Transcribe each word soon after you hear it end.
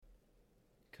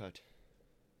cut,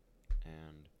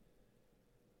 and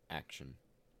action.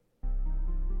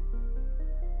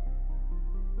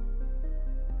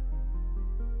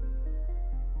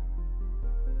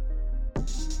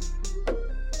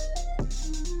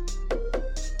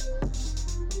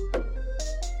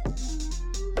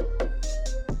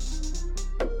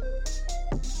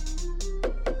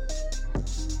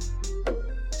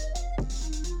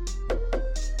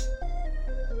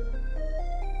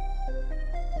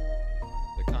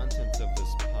 The contents of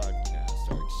this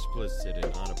podcast are explicit and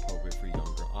inappropriate for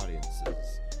younger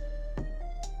audiences.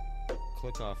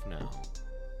 Click off now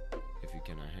if you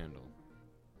cannot handle.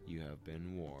 You have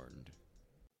been warned.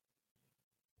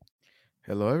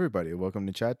 Hello, everybody. Welcome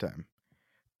to Chat Time.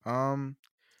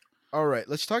 All right.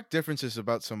 Let's talk differences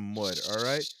about some wood. All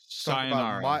right. Let's talk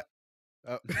Sayonara. about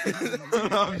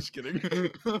No, I'm just kidding.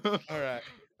 All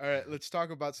right. Let's talk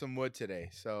about some wood today.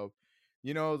 So,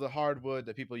 you know the hardwood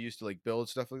that people used to like build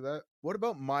stuff like that. What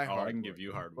about my Oh, hardwood? I can give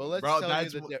you hardwood. Well, let's Bro, tell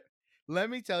that's you let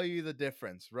me tell you the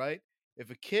difference. Right? If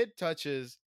a kid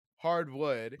touches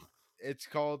hardwood, it's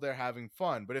called they're having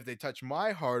fun. But if they touch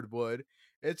my hardwood,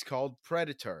 it's called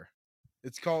predator.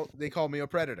 They call me a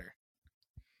predator.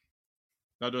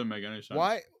 that doesn't make any sense.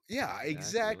 Why? Yeah,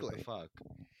 exactly. What the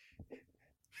fuck?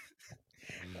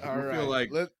 All I right. feel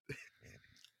like-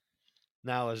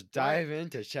 Now let's dive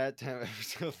into Chat Time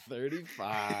episode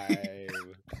 35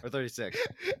 or 36.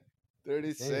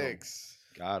 36.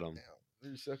 Got him.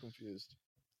 You're so confused.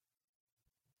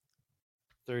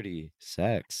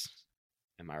 36.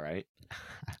 Am I right?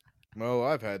 Mo,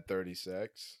 I've had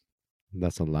 36.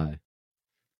 That's a lie.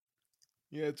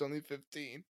 Yeah, it's only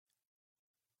 15.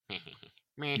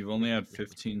 You've only had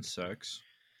 15 sex.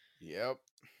 Yep.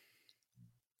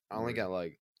 I only got I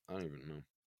don't even know.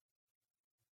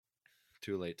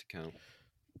 Too late to count.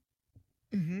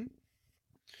 Mm-hmm.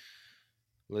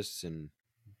 Listen,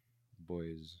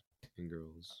 boys and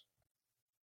girls.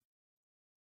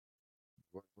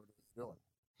 What are you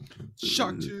doing?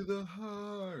 Shock to the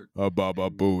heart. Baba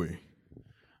Booey.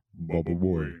 Baba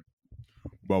boy.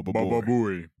 Baba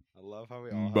boy. I love how we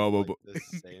all have Bubble the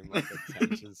same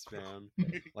attention span.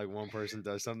 Like one person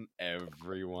does something,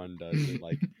 everyone does it.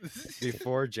 Like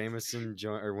before Jameson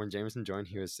joined, or when Jameson joined,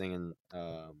 he was singing.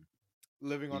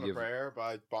 Living on You a give- Prayer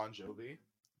by Bon Jovi.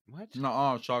 What?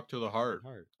 No, shock to the heart.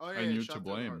 Heart. Oh, And you Shout to to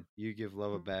the blame. Heart. You give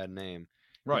love a bad name.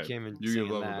 Right. came in You give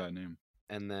singing love that. a bad name.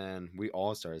 And then we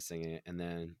all started singing it, and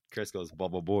then Chris goes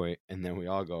Bubble Boy, and then we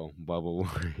all go Bubble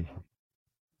Boy.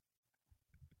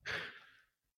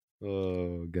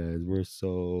 Oh, guys, we're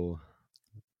so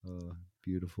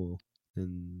beautiful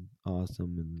and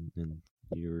awesome, and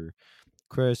you're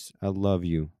Chris. I love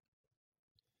you.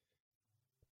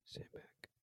 Sit back.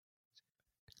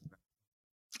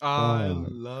 I Wow.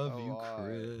 love you, Oh,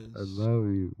 Chris. I love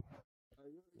you.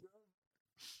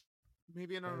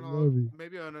 Maybe in I another, love you.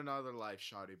 maybe on another life,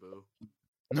 Shotty Boo.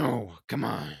 No, come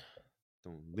on.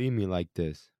 Don't leave me like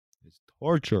this. It's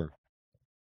torture.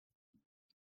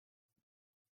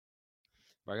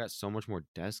 But I got so much more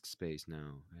desk space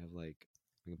now. I have I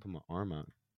can put my arm out.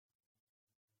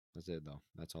 That's it though.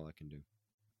 That's all I can do.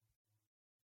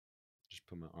 Just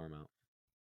put my arm out.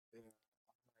 Yeah,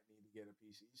 I might need to get a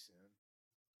PC soon.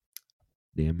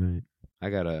 Damn right. I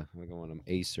got one of them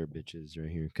Acer bitches right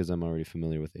here because I'm already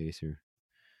familiar with Acer.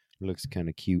 It looks kind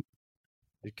of cute.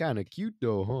 It's kind of cute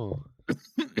though, huh?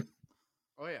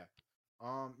 Oh yeah.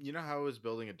 You know how I was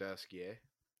building a desk, yeah?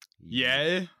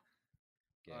 Yeah.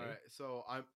 Okay. All right. So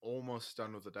I'm almost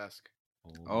done with the desk.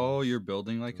 Oh, you're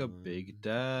building like a big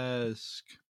desk.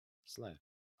 Slap.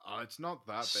 It's not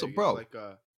that big. So, It's bro. like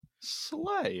a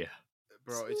Slay.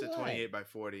 it's a Slay. 28 by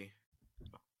 40.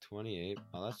 28.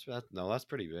 Oh, that's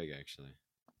pretty big actually.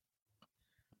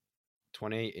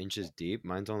 28 inches deep.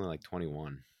 Mine's only like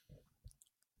 21.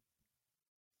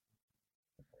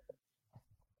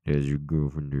 Has your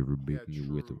girlfriend ever bitten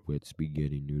you with a true. wet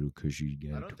spaghetti noodle because she I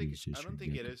got don't a think- twin sister? I don't and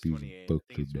think got it is confused and 28. I fucked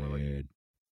think her it's more like- dad.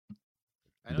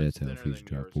 I know That's it's how thinner fish than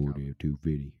drop yours, 40 Calvin. or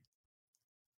 250.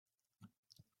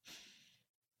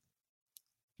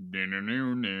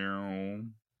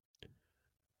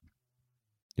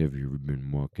 Have you ever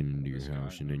been walking into your This guy.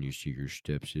 house and then you see your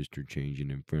stepsister changing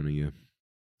in front of you?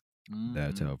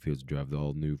 That's how it feels to drive the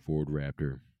all new Ford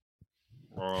Raptor.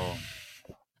 Oh,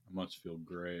 that must feel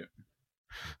great.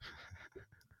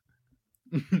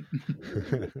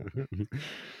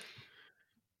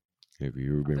 Have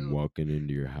you ever been walking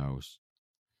into your house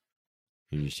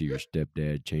and you see your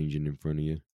stepdad changing in front of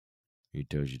you? He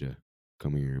tells you to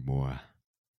come here, boy.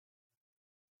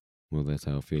 Well, that's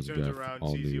how it He feels to turns drive around,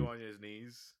 all sees you new. on his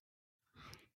knees.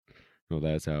 Well,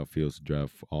 that's how it feels to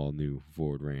drive all new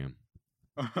Ford Ram.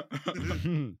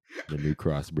 The new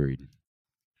crossbreed.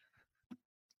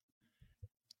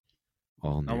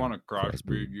 All I new want to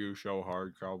crossbreed you so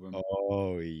hard, Calvin.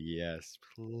 Oh, yes,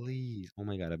 please. Oh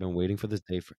my god, I've been waiting for this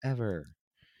day forever.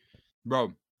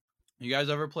 Bro, you guys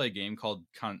ever play a game called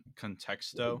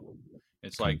Contexto?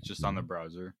 It's like just on the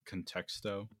browser.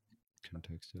 Contexto.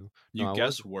 Contexto. You No, I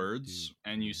guess was- words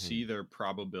and you see their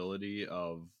probability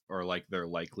of, or like their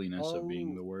likeliness of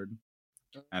being the word.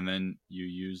 And then you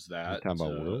use that talking about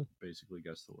to Wordle? basically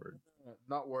guess the word.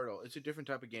 Not Wordle. It's a different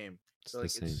type of game. It's So the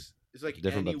like same. it's like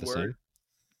Different any but the word. same.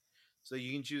 So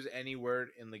you can choose any word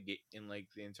in in like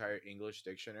the entire English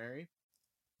dictionary.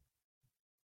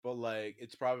 But like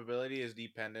its probability is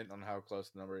dependent on how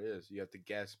close the number is. You have to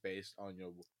guess based on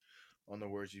the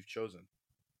words you've chosen.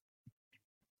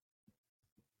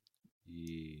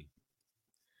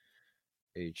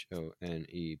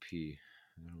 EHONEP.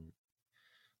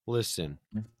 Listen.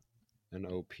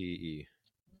 NOPE.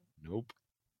 Nope.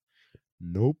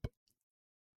 Nope.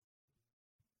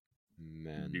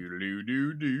 Man. Doodle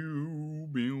doo doo,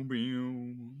 boom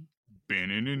boom,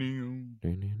 bin-a-new-new,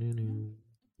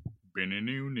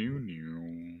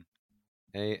 bin-a-new-new-new.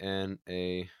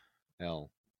 ANAL.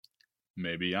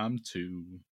 Maybe I'm two.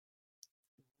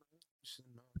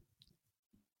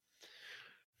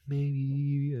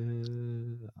 Maybe.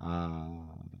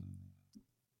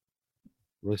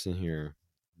 Listen here,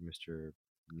 Mr.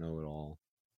 Know-it-all.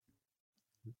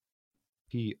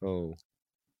 PO.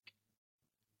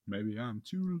 Maybe I'm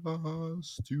too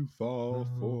lost to fall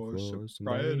for somebody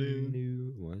sobriety.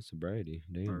 new. What sobriety?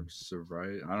 Or Damn.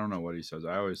 sobriety. I don't know what he says.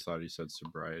 I always thought he said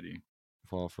sobriety.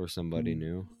 Fall for somebody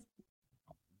new.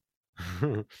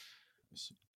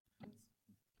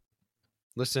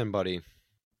 Listen, buddy.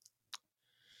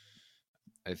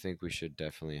 I think we should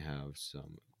definitely have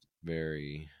some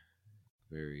very,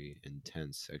 very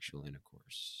intense sexual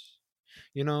intercourse.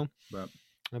 You know, But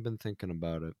I've been thinking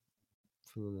about it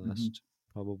for the last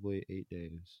probably 8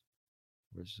 days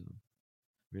or so.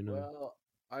 You know, Well,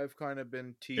 I've kind of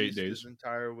been teased days. this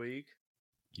entire week.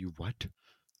 you what?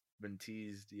 Been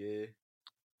teased, yeah.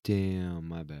 Damn,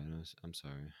 my bad. I'm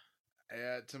sorry.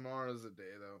 Yeah, tomorrow's the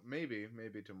day though. Maybe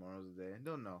tomorrow's the day.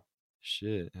 Don't know.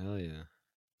 Shit, hell yeah.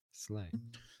 Slay.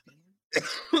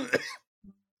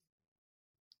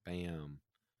 Bam.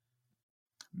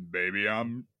 baby,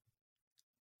 I'm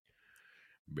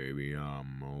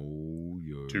Oh,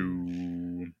 yeah.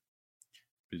 too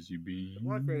busy being. I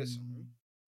want to create a song,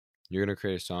 You're gonna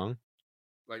create a song?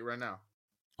 like right now.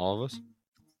 All of us?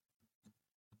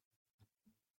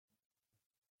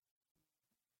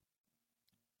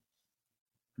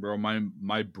 Bro,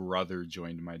 my brother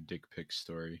joined my dick pic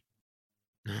story.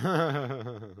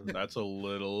 That's a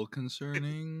little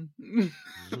concerning.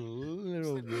 A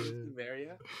little bit. There,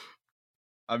 yeah.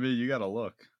 I mean, you gotta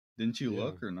look. Didn't you Yeah,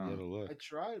 look or you not? gotta look. I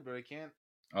tried, but I can't.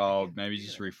 Oh, can't maybe see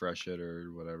just it. refresh it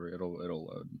or whatever. It'll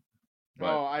load.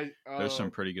 But there's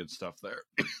some pretty good stuff there.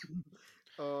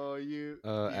 Oh, you.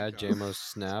 Add JMO's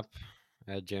snap.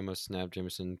 Add JMO's snap.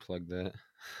 Jameson, plug that.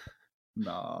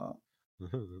 Nah.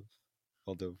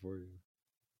 I'll do it for you.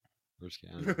 I'm just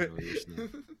kidding. I don't know your snap.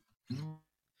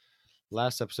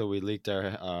 Last episode we leaked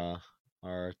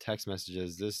our text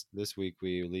messages. This week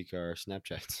we leak our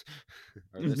Snapchats.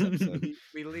 Or this episode.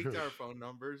 we leaked our phone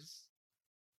numbers.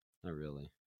 Not really.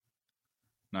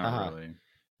 Not really.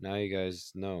 Now you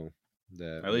guys know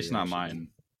that. At least we not actually- mine.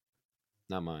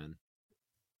 Not mine.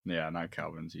 Yeah, not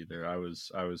Calvin's either. I was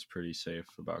pretty safe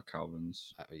about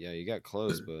Calvin's. Yeah, you got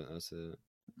close, but that's it.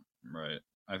 Right.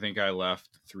 I think I left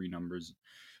 3 numbers,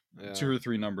 Yeah. 2 or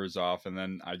 3 numbers off, and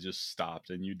then I just stopped,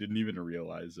 and you didn't even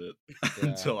realize it Yeah.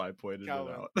 until I pointed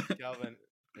Calvin, it out. Calvin,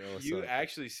 Yeah, what's you up?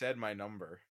 actually said my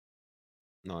number.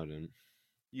 No, I didn't.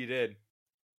 You did.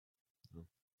 Oh.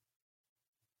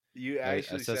 You I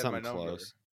actually said my something number.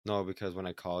 close. No, because when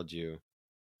I called you,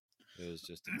 it was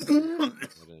just. I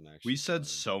didn't actually We said call you.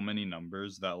 so many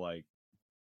numbers that like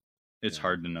it's Yeah.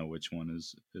 hard to know which one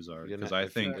is ours, You're because not- I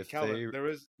if think if Calvin,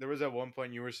 they- there was at one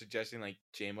point you were suggesting like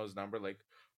JMO's number, like,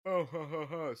 oh ha ha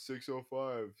ha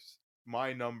 605,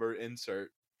 my number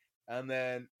insert, and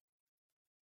then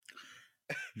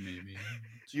maybe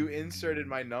you inserted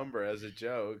my number as a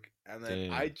joke, and then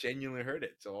Damn. I genuinely heard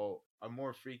it, so I'm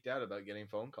more freaked out about getting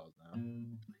phone calls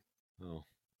now. Oh,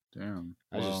 Damn.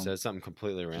 I just Well, said something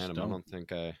completely just random. I don't. don't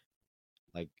think I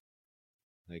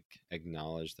like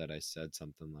acknowledged that I said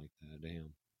something like that. Damn.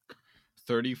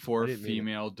 34 I didn't mean it.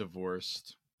 female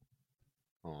divorced.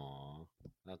 Aw,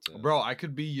 that's it. Bro, I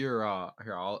could be your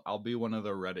here. I'll be one of the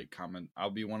Reddit comment.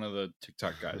 I'll be one of the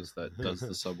TikTok guys that does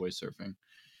the subway surfing.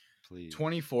 Please.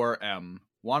 24M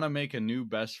Want to make a new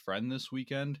best friend this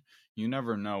weekend? You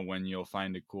never know when you'll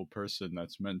find a cool person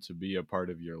that's meant to be a part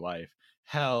of your life.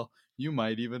 Hell, you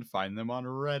might even find them on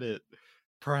Reddit.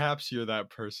 Perhaps you're that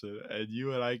person, and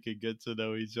you and I can get to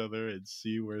know each other and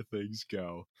see where things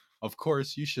go. Of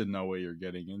course, you should know what you're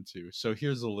getting into, so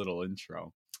here's a little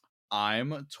intro.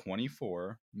 I'm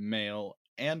 24, male,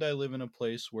 and I live in a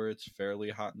place where it's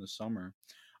fairly hot in the summer.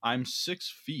 I'm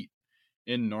 6 feet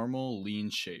in normal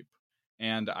lean shape,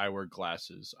 and I wear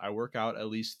glasses. I work out at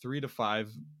least 3 to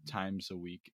 5 times a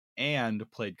week and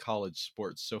played college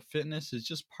sports, so fitness is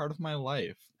just part of my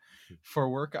life. For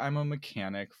work, I'm a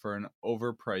mechanic for an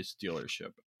overpriced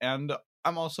dealership, and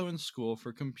I'm also in school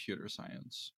for computer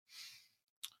science.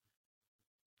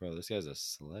 Bro, this guy's a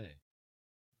slay.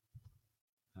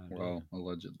 Well,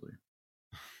 allegedly.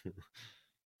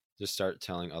 Just start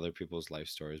telling other people's life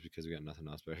stories because we got nothing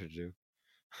else better to do.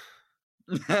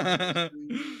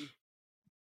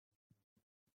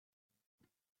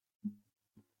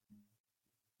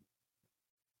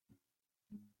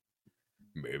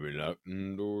 Maybe lock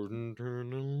the doors and turn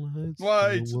the lights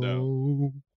Lights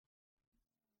down.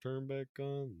 Turn back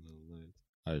on the lights.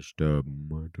 I stubbed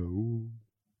my toe.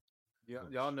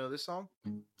 Y'all know this song?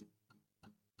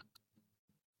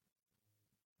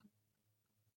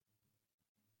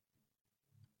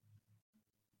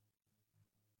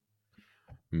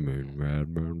 Been right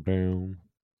burned down.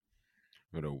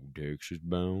 An old Texas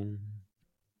bone.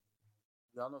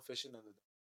 Y'all know Fishing in the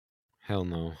Hell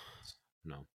no.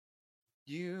 No.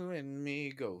 You and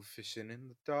me go fishing in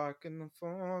the dark in the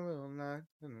fall of the night,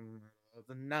 in the middle of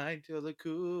the night till the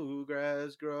cool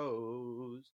grass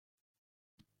grows.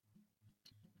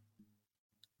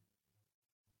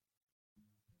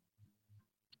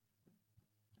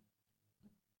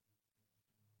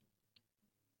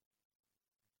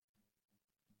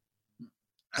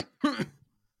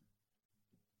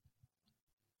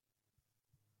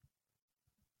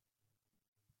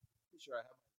 Sure, I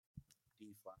have my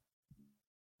D flat.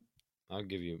 I'll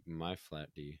give you my flat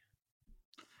D.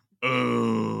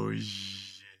 Oh,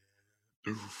 shit.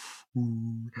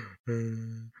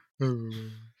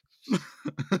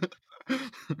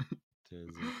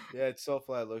 Yeah, it's so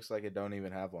flat. It looks like it don't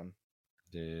even have one.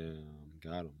 Damn.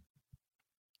 Got him.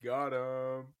 Got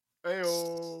him.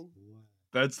 Heyo.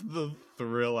 That's the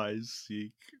thrill I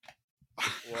seek.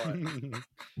 What?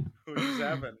 Who's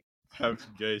having? Have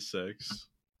gay sex.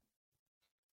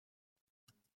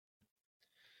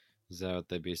 Is that what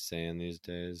they be saying these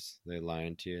days? They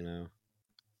lying to you now?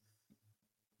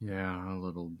 Yeah, a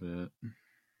little bit.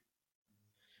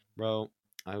 Bro,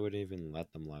 I wouldn't even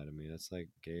let them lie to me. That's like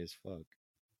gay as fuck.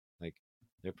 Like,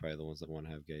 they're probably the ones that want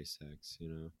to have gay sex, you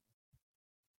know?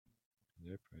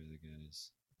 They're probably the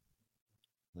guys.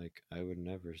 Like, I would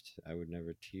never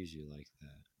tease you like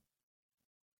that.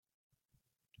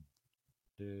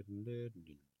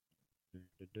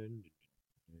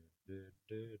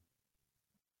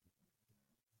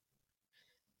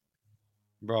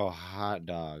 Bro, hot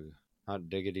dog. Hot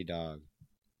diggity dog.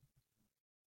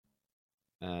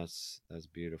 That's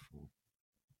beautiful.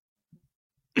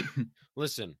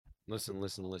 Listen. Yeah.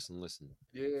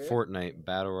 Fortnite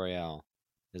Battle Royale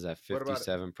is at What about it?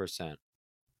 57%.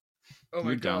 Oh my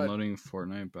You're god. downloading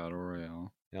Fortnite Battle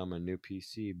Royale. Yeah, on my new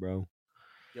PC, bro.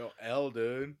 Yo, L,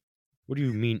 dude. What do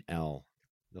you mean L?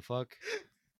 The fuck?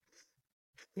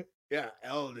 Yeah,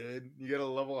 L, dude. You get a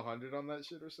level 100 on that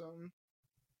shit or something?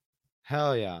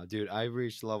 Hell yeah, dude. I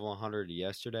reached level 100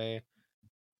 yesterday.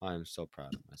 I'm so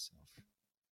proud of myself.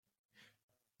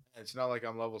 It's not like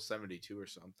I'm level 72 or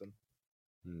something.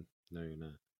 No, you're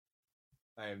not.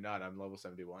 I am not. I'm level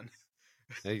 71.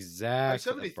 Exactly. I'm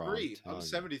 73. Bro, I'm telling you.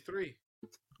 73.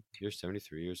 You're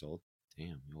 73 years old?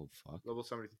 Damn, you old fuck. Level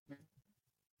 73.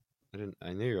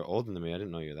 I knew you were older than me. I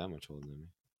didn't know you were that much older than me.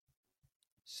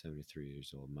 73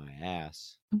 years old. My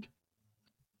ass.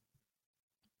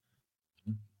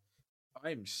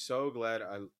 I'm so glad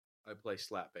I play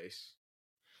slap bass.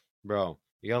 Bro,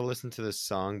 you gotta listen to this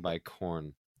song by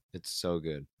Korn. It's so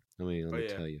good. Let me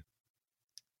tell you.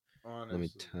 Honestly. Let me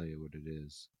tell you what it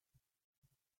is.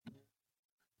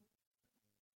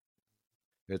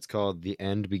 It's called The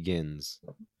End Begins.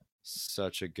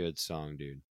 Such a good song,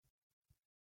 dude.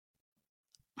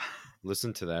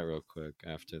 Listen to that real quick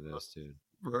after this, dude.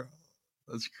 Bro,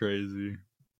 that's crazy.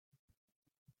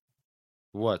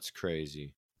 What's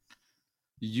crazy?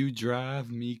 You drive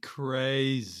me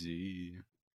crazy.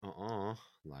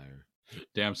 Liar.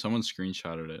 Damn, someone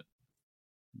screenshotted it.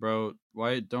 Bro,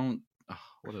 why don't... Oh,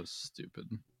 what a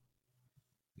stupid...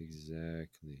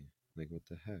 Exactly. Like, what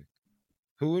the heck?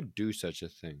 Who would do such a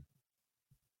thing?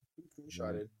 Who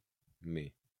screenshotted?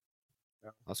 Me. Yeah.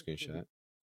 I'll screenshot.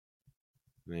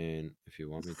 Man, if you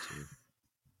want me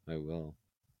to, I will.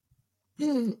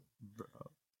 Bro,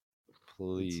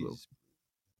 Please.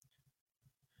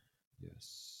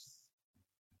 Yes.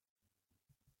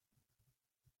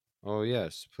 Oh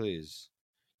yes, please.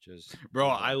 Just bro,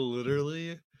 do I that.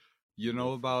 literally, you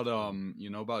know Go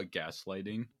for about it.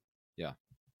 gaslighting. Yeah.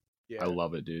 I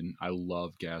love it, dude. I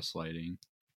love gaslighting.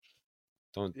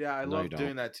 Don't. Yeah, I No, you love doing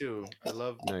don't. that too. I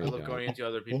love No, I you love don't. going into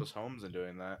other people's homes and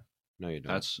doing that. No, you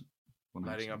don't. That's what I'm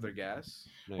Lighting up their saying. gas.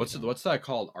 No, you What's don't. what's that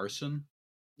called? Arson?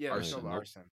 Yeah, it's Arson. called Nope.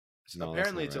 arson. No, that's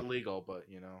Apparently not it's right. illegal, but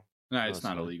you know. No, No, it's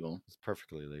not illegal. It's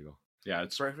perfectly legal. Yeah,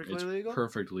 it's Perfectly legal?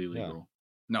 perfectly Yeah. legal.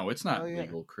 No, it's not Hell yeah.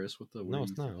 legal, Chris. What the? No, what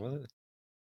it's do you not. think? What?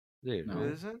 Dude, No.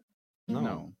 It isn't?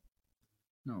 no,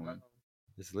 No.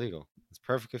 it's legal. It's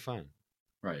perfectly fine.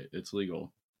 Right, it's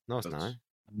legal. No, it's That's- not.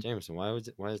 Jameson, why is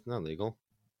it not legal?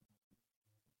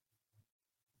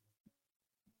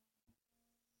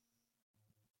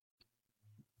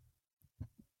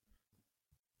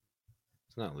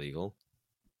 It's not legal.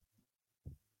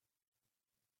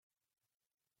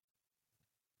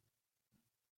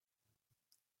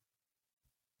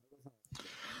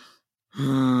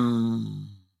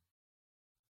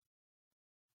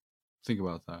 Think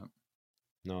about that.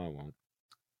 No, I won't.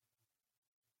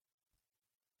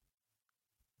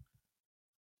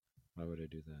 Why would I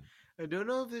do that? I don't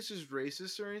know if this is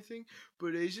racist or anything,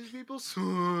 but Asian people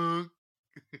suck.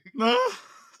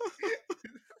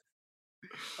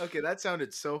 Okay, that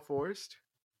sounded so forced.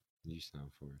 You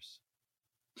sound forced.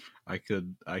 I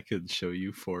could show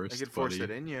you force. I could force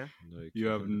buddy. it in you. No, You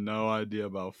have can't. no idea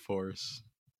about force.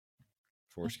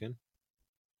 Foreskin?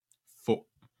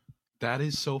 That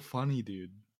is so funny, dude.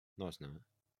 No, it's not.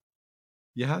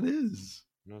 Yeah, it is.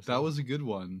 No, it's That not. was a good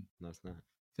one. No, it's not.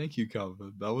 Thank you,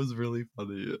 Calvin. That was really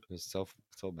funny. It's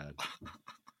so bad.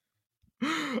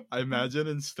 I imagine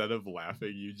instead of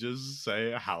laughing, you just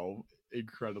say how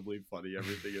incredibly funny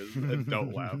everything is and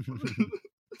don't laugh.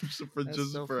 That's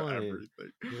so funny.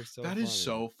 Everything. You're so That funny. is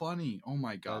so funny. Oh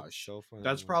my That's gosh. so funny.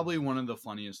 That's probably one of the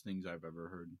funniest things I've ever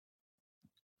heard.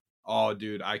 Oh,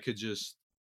 dude, I would could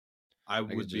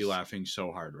be just- laughing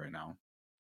so hard right now.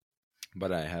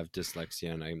 But I have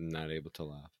dyslexia and I'm not able to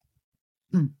laugh.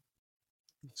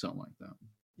 Something like that.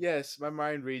 Yes, my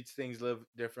mind reads things live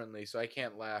differently, so I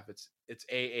can't laugh. It's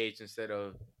AH instead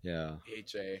of Yeah.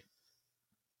 HA.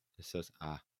 It says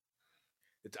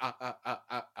It's not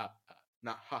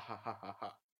ha ha ha ha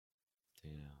ha.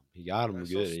 Damn. He got him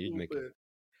That's good. so He'd make it. stupid.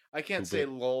 I can't Stupid. say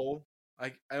lol.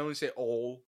 I only say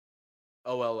ol.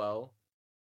 OLL.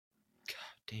 God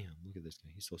damn. Look at this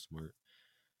guy. He's so smart.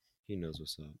 He knows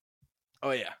what's up. Oh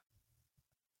yeah.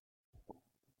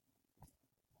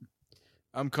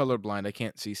 I'm colorblind. I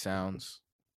can't see sounds.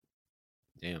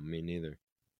 Damn, me neither.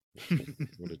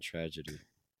 What a tragedy.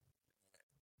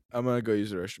 I'm gonna go use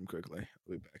the restroom quickly.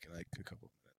 I'll be back in like a couple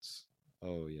of minutes.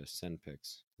 Oh, yes. Send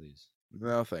pics, please.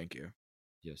 No, thank you.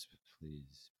 Yes, please.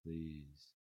 Please. Please.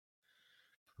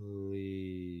 Don't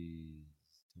leave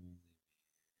me.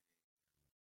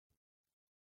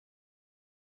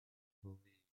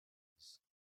 Please.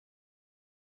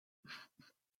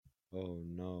 Oh,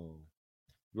 no.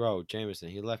 Bro, Jameson,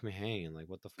 he left me hanging. Like,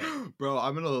 what the fuck? Bro,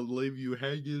 I'm gonna leave you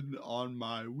hanging on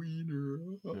my wiener.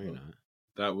 No, you're not.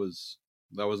 That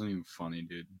wasn't even funny,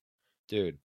 dude.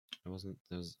 Dude, that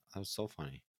was so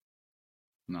funny.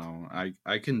 No,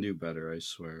 I can do better, I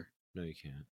swear. No, you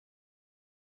can't.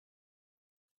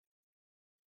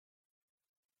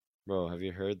 Bro, have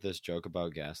you heard this joke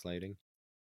about gaslighting?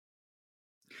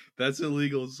 That's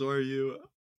illegal, so are you.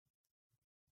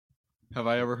 Have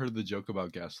I ever heard the joke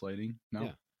about gaslighting? No.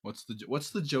 Yeah. What's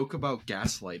the joke about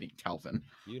gaslighting, Calvin?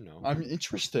 You know. I'm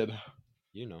interested.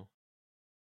 You know.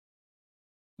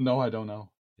 No, I don't know.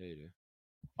 Yeah, you do.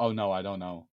 Oh no, I don't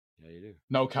know. Yeah, you do.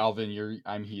 No, Calvin,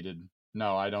 I'm heated.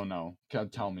 No, I don't know.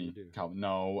 Tell me, You do. Calvin.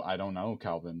 No, I don't know,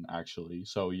 Calvin. Actually,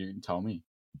 so you can tell me.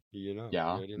 You know.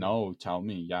 Yeah. You already know. No, tell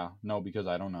me. Yeah. No, because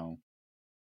I don't know.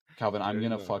 Calvin, You I'm already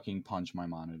gonna know. fucking punch my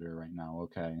monitor right now.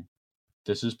 Okay.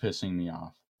 This is pissing me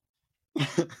off.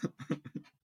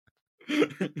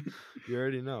 You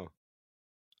already know.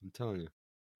 I'm telling you.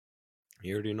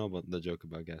 You already know about the joke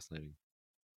about gaslighting.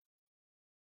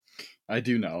 I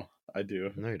do know. I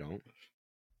do. No, you don't.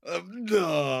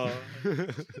 No.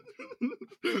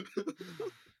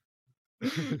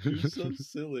 You're so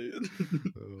silly.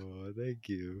 Oh, thank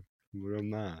you. But I'm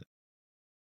not.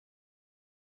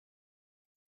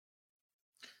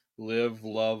 Live,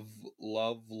 love,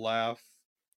 laugh.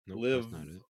 Nope, Live. that's not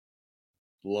it.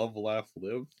 Love, laugh,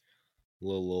 live.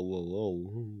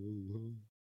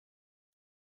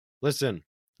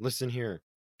 Listen here.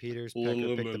 Peter's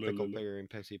pecker picked the pickle player in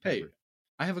Pepsi Hey, Pepper.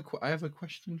 I have a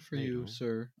question for No, you you, don't.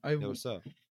 sir. I have Yo, what's up?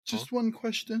 just one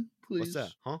question, please. What's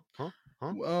that? Huh?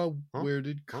 Huh? Where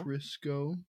did Huh? Chris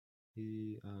go?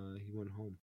 He went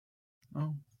home.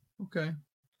 Oh, okay.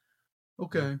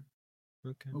 Okay.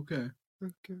 Okay. Okay.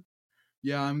 Okay.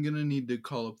 Yeah, I'm gonna need to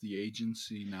call up the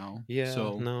agency now. Yeah.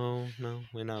 So No,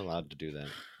 we're not allowed to do that.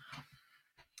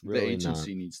 the Really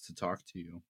agency not. needs to talk to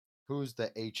you. Who's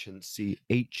the H&C?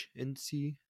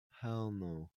 H&C? Hell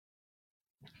no.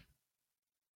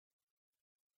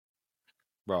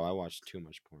 Bro, I watch too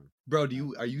much porn. Bro,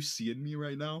 are you seeing me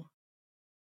right now?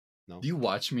 No. Do you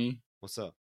watch me? What's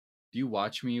up? Do you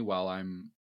watch me while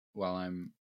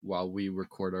we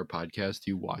record our podcast?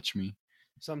 Do you watch me?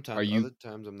 Sometimes. Are you other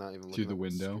times I'm not even looking through the at my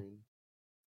window? screen.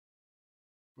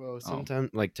 Bro, sometimes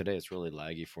like today it's really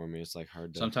laggy for me. It's like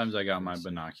hard to. Sometimes I got really my see.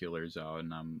 binoculars out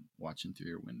and I'm watching through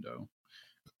your window.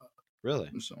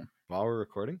 Really? So While we're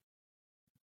recording?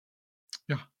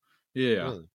 yeah.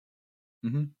 Really?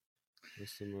 Mm-hmm.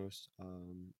 It's the most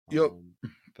Yep.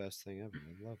 best thing ever.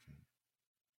 I love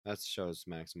that. That shows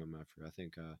maximum effort. I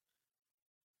think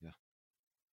yeah.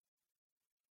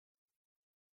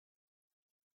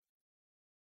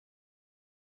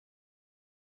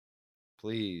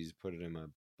 Please put it in my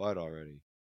butt already.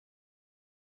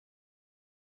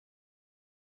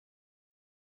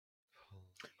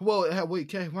 Well,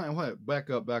 wait, okay, what? Back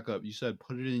up. You said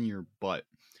put it in your butt.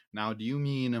 Now, do you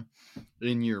mean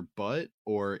in your butt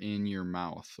or in your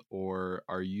mouth? Or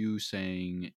are you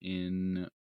saying in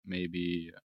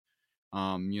maybe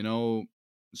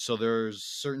so there's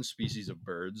certain species of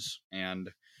birds, and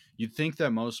you'd think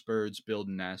that most birds build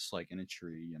nests like in a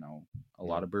tree, a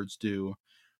lot of birds do,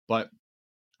 but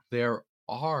there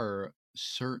are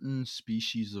certain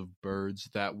species of birds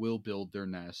that will build their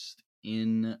nest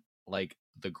in like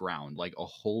the ground, like a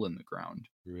hole in the ground.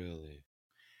 Really?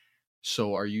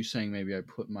 So are you saying maybe I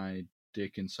put my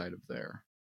dick inside of there?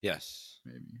 Yes.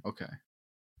 Maybe. Okay.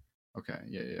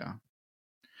 Yeah.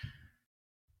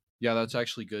 Yeah, that's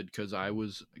actually good because I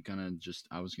was gonna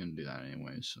do that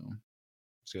anyway. So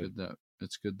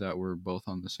it's good that we're both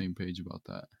on the same page about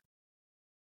that.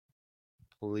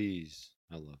 Please.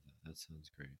 I love that. That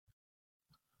sounds great.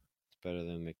 It's better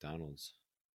than McDonald's.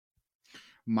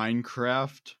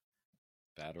 Minecraft,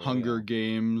 Battle Hunger Royale.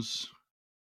 Games,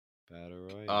 Battle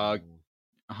Royale.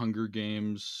 Hunger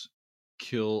Games,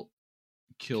 Kill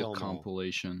 'em all.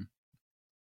 compilation.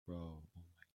 Bro, oh my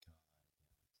god.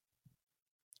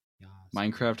 Yes.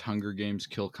 Minecraft Hunger Games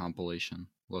Kill compilation.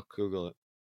 Look. Google it.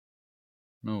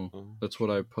 No, Oh, that's what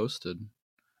I posted.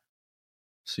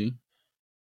 See?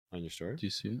 on your story? Do you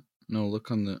see it? No,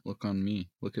 look on me.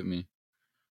 Look at me.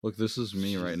 Look, this is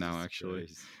me right now, actually.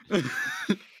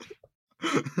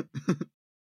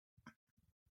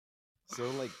 So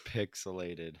like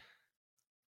pixelated.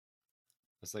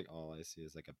 That's like all I see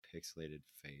is like a pixelated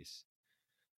face.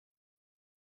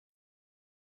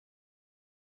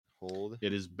 Hold.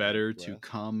 It is better breath. to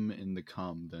come in the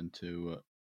cum than to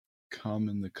come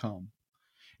in the cum.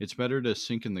 It's better to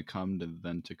sink in the cum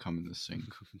than to come in the sink,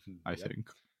 I think.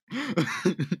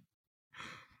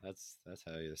 That's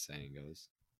how your saying goes.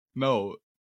 No,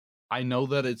 I know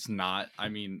that it's not. I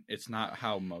mean, it's not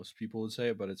how most people would say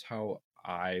it, but it's how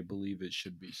I believe it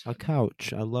should be said. A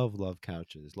couch. I love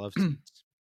couches. Love seats.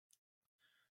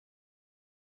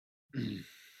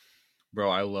 Bro,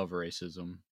 I love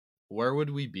racism. Where would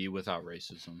we be without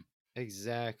racism?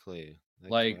 Exactly.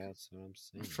 Like, that's what I'm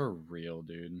saying. For real,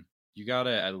 dude. You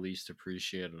gotta at least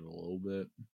appreciate it a little bit.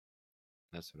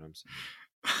 That's what I'm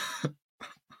saying.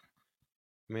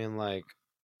 I mean, like,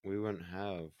 we wouldn't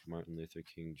have Martin Luther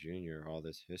King Jr. all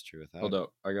this history without. Hold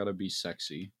up, I gotta be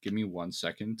sexy. Give me 1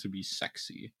 second to be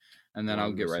sexy, and then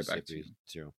I'll get right back to you.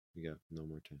 0. We got no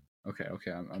more time.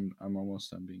 Okay. I'm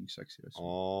almost done being sexy.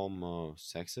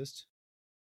 Almost sexist.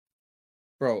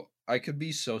 Bro, I could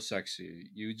be so sexy.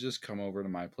 You just come over to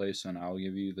my place, and I'll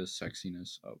give you the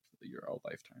sexiness of your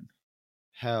lifetime.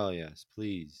 Hell yes,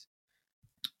 please.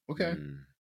 Okay.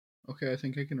 Okay, I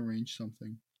think I can arrange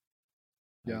something.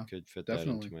 Yeah, I could fit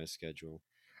definitely. that into my schedule.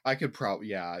 I could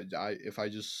probably, if I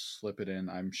just slip it in,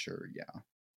 I'm sure, yeah.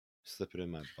 Slip it in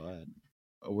my butt.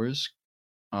 Where's,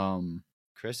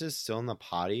 Chris is still in the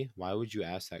potty? Why would you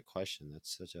ask that question?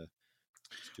 That's such a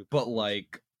stupid But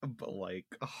question. like,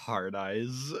 hard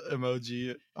eyes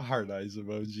emoji.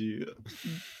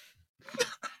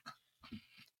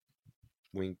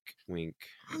 Wink, wink.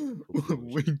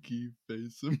 Winky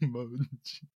face emoji.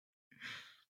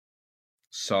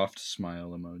 Soft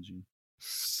smile emoji.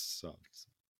 Soft.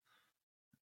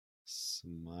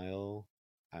 Smile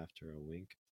after a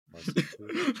wink.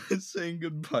 Saying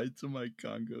goodbye to my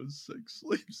Congo sex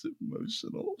slaves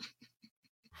emotional.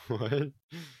 What?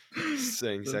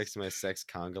 Saying sex to my sex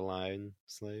conga line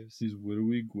slaves? He's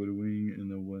widowing in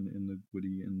the one in the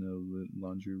Woody in the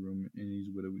laundry room, and he's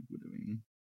widowing.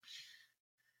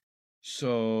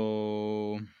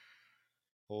 So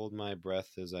Hold my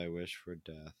breath as I wish for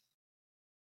death.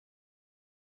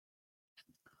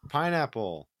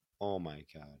 Pineapple! Oh my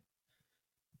god.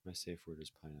 My safe word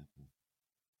is pineapple.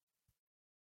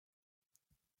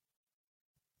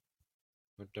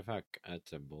 What the fuck?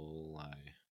 That's a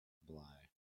lie.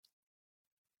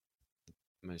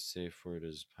 My safe word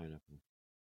is pineapple.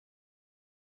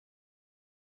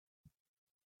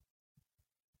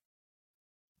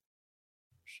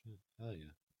 Shit. Hell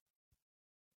yeah.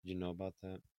 You know about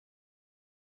that?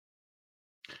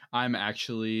 I'm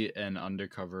actually an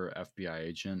undercover FBI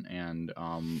agent, and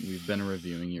we've been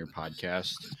reviewing your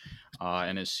podcast,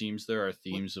 and it seems there are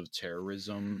themes of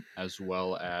terrorism as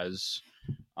well as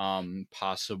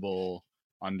possible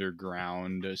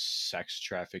underground sex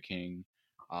trafficking.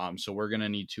 So we're gonna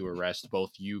need to arrest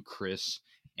both you, Chris,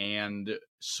 and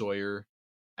Sawyer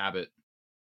Abbott.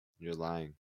 You're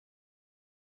lying.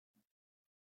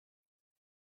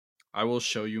 I will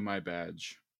show you my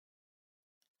badge.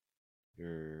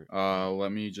 You're.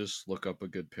 Let me just look up a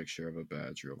good picture of a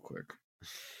badge real quick.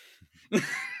 Let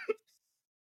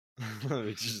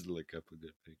me just look up a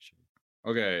good picture.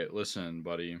 Okay, listen,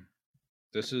 buddy.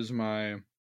 This is my.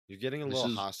 You're getting a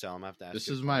little hostile. I'm gonna have to ask. This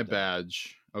you is to my calm down.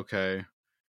 badge. Okay,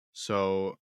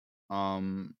 so,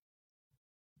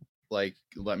 like,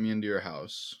 let me into your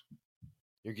house.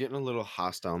 You're getting a little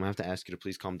hostile. I'm gonna have to ask you to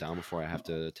please calm down before I have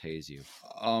to tase you.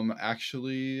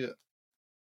 Actually,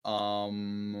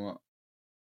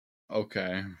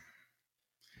 okay.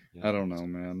 Yeah, I don't know,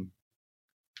 man.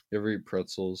 You ever eat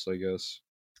pretzels, I guess?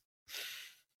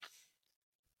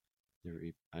 You ever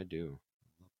eat? I do.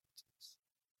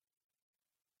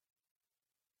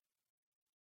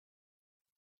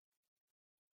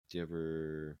 Do you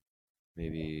ever,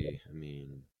 maybe, I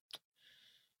mean,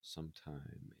 sometime,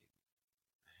 maybe,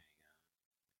 hang out.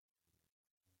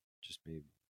 Just maybe.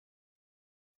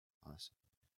 Possibly.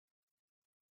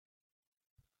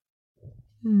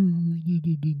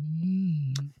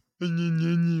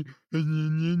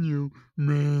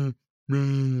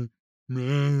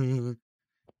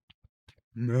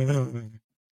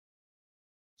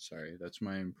 Sorry, that's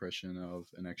my impression of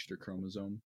an extra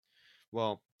chromosome.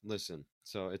 Well, listen.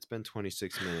 So it's been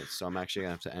 26 minutes, so I'm actually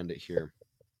gonna have to end it here.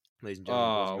 Ladies and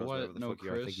gentlemen, boys and girls, wherever the fuck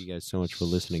you are, thank you guys so much for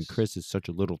listening. Chris is such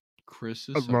a little. Chris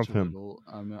is I such love a him. little.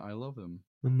 I love him.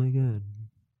 Oh my god.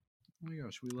 Oh my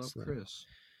gosh, we love Slap. Chris.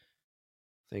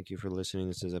 Thank you for listening.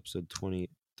 This is episode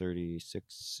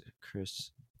 2036.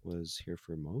 Chris was here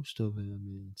for most of it. I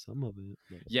mean, some of it.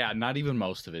 But... Yeah, not even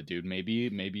most of it, dude.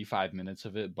 Maybe 5 minutes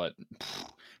of it, but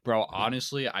bro,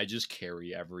 honestly, I just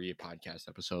carry every podcast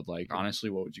episode. Like,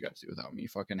 honestly, what would you guys do without me?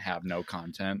 Fucking have no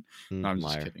content. No, I'm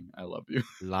just kidding. I love you.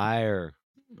 Liar.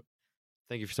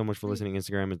 Thank you so much for listening.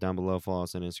 Instagram is down below. Follow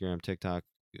us on Instagram, TikTok,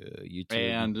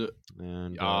 YouTube,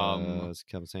 and as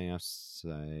Kevin saying,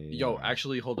 yo,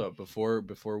 actually, hold up before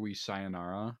we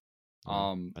sayonara.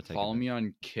 Follow me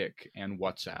on Kick and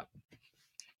WhatsApp.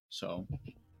 So,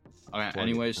 okay.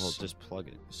 Anyways, well, just plug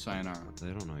it. Sayonara. They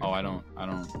don't know. Oh, I don't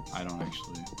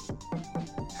actually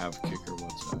have Kick or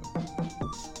WhatsApp.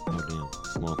 Oh damn.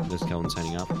 Well, this is Kelvin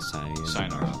signing off.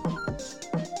 Sayonara.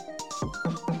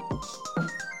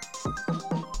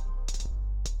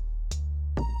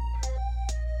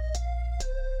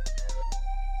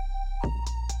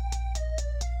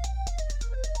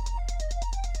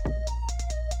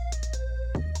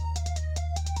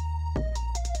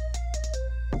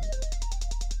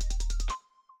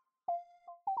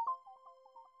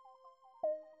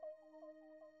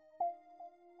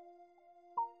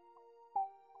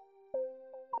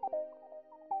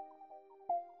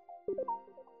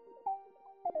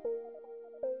 Thank you.